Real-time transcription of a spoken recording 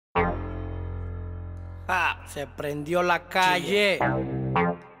Se prendió la calle.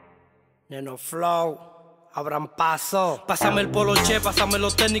 Neno Flow, abran paso. Pásame el poloche, pásame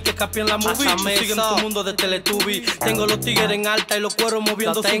los tenis que capien la movie. Pásame sigue en tu mundo de Teletubby. Tengo los tigres en alta y los cueros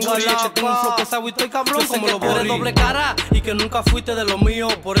moviendo su booty. Es que tengo un flow pesado y estoy cabrón como los borris. Doble cara y que nunca fuiste de lo mío.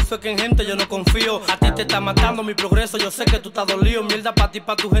 Por eso es que en gente yo no confío. A ti te está matando mi progreso, yo sé que tú estás dolido. Mierda pa' ti,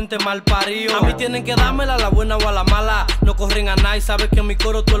 pa' tu gente mal parido. A mí tienen que dármela, a la buena o a la mala. No corren a nada y sabes que en mi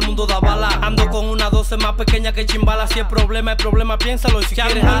coro todo el mundo da bala. Ando con una 12 más pequeña que chimbala. Si es problema, piénsalo. Y si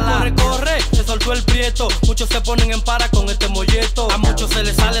quieres jala, corre, se soltó el prieto. Muchos se ponen en para con este molleto. A muchos se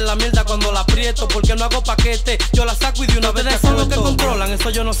les sale la mierda cuando la aprieto. Porque no hago paquete, yo la saco y de una vez te son los que controlan. Eso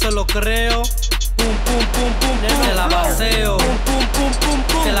yo no se lo creo. Pum, pum, pum, pum, se la vaceo. Pum, pum, pum,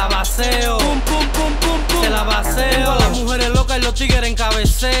 pum, se la vaceo. Pum, pum, pum, pum, pum, se la vaceo. Las mujeres locas y los tigres en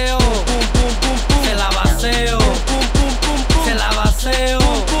cabeceo. Pum, pum, pum, pum, se la vaceo. Pum, pum, pum, pum, se la vaceo.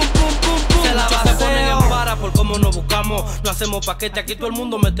 Pum, pum, pum, pum, se la vaceo. Se ponen en para por cómo nos buscamos. No hacemos paquete, aquí todo el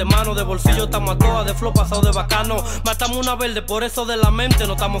mundo mete mano. De bolsillo estamos a todas, de flow pasado de bacano. Matamos una verde, por eso de la mente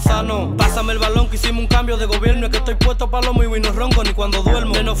no estamos sanos. Pásame el balón que hicimos un cambio de gobierno. Es que estoy puesto para lo mío y no ronco ni cuando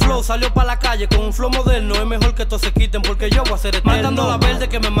duermo. Neno Flow salió para la calle con un flow moderno. Es mejor que todos se quiten porque yo voy a ser eterno. Matando la verde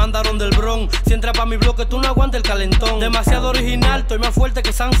que me mandaron del Bronx. Si entra pa' mi bloque tú no aguantas el calentón. Demasiado original, estoy más fuerte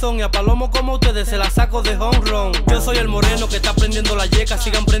que Sansón. Y a palomo como ustedes se la saco de home run. Yo soy el moreno que está prendiendo la yeca.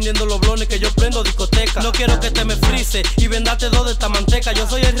 Sigan prendiendo los blones que yo prendo discoteca. No quiero que te me frise y vendate dos de esta manteca. Yo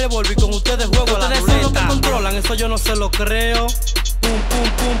soy el revólver y con ustedes juego a la ruleta. Ustedes son los que controlan, eso yo no se lo creo. Pum, pum,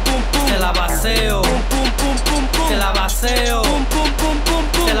 pum, pum, pum, se la vaceo. Pum, pum, pum, pum, pum, se la vaceo. Pum, pum, pum, pum,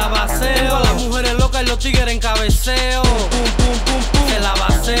 pum, se la vaceo. Las mujeres locas y los tigres en cabeceo. Pum, pum, pum, pum, se la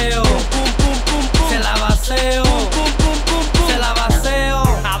vaceo. Pum, pum, pum, pum, se la vaceo. Pum, pum, pum, pum, se la vaceo.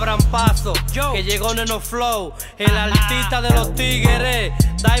 Abran paso, que llegó Neno Flow, el artista de los tigres.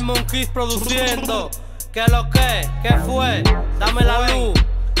 Diamond Kiss produciendo. ¿Qué es lo que? ¿Qué fue? Dame la luz.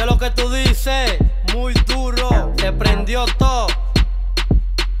 ¿Qué es lo que tú dices? Muy duro, se prendió todo.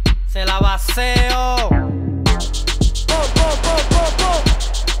 Se la vaceo.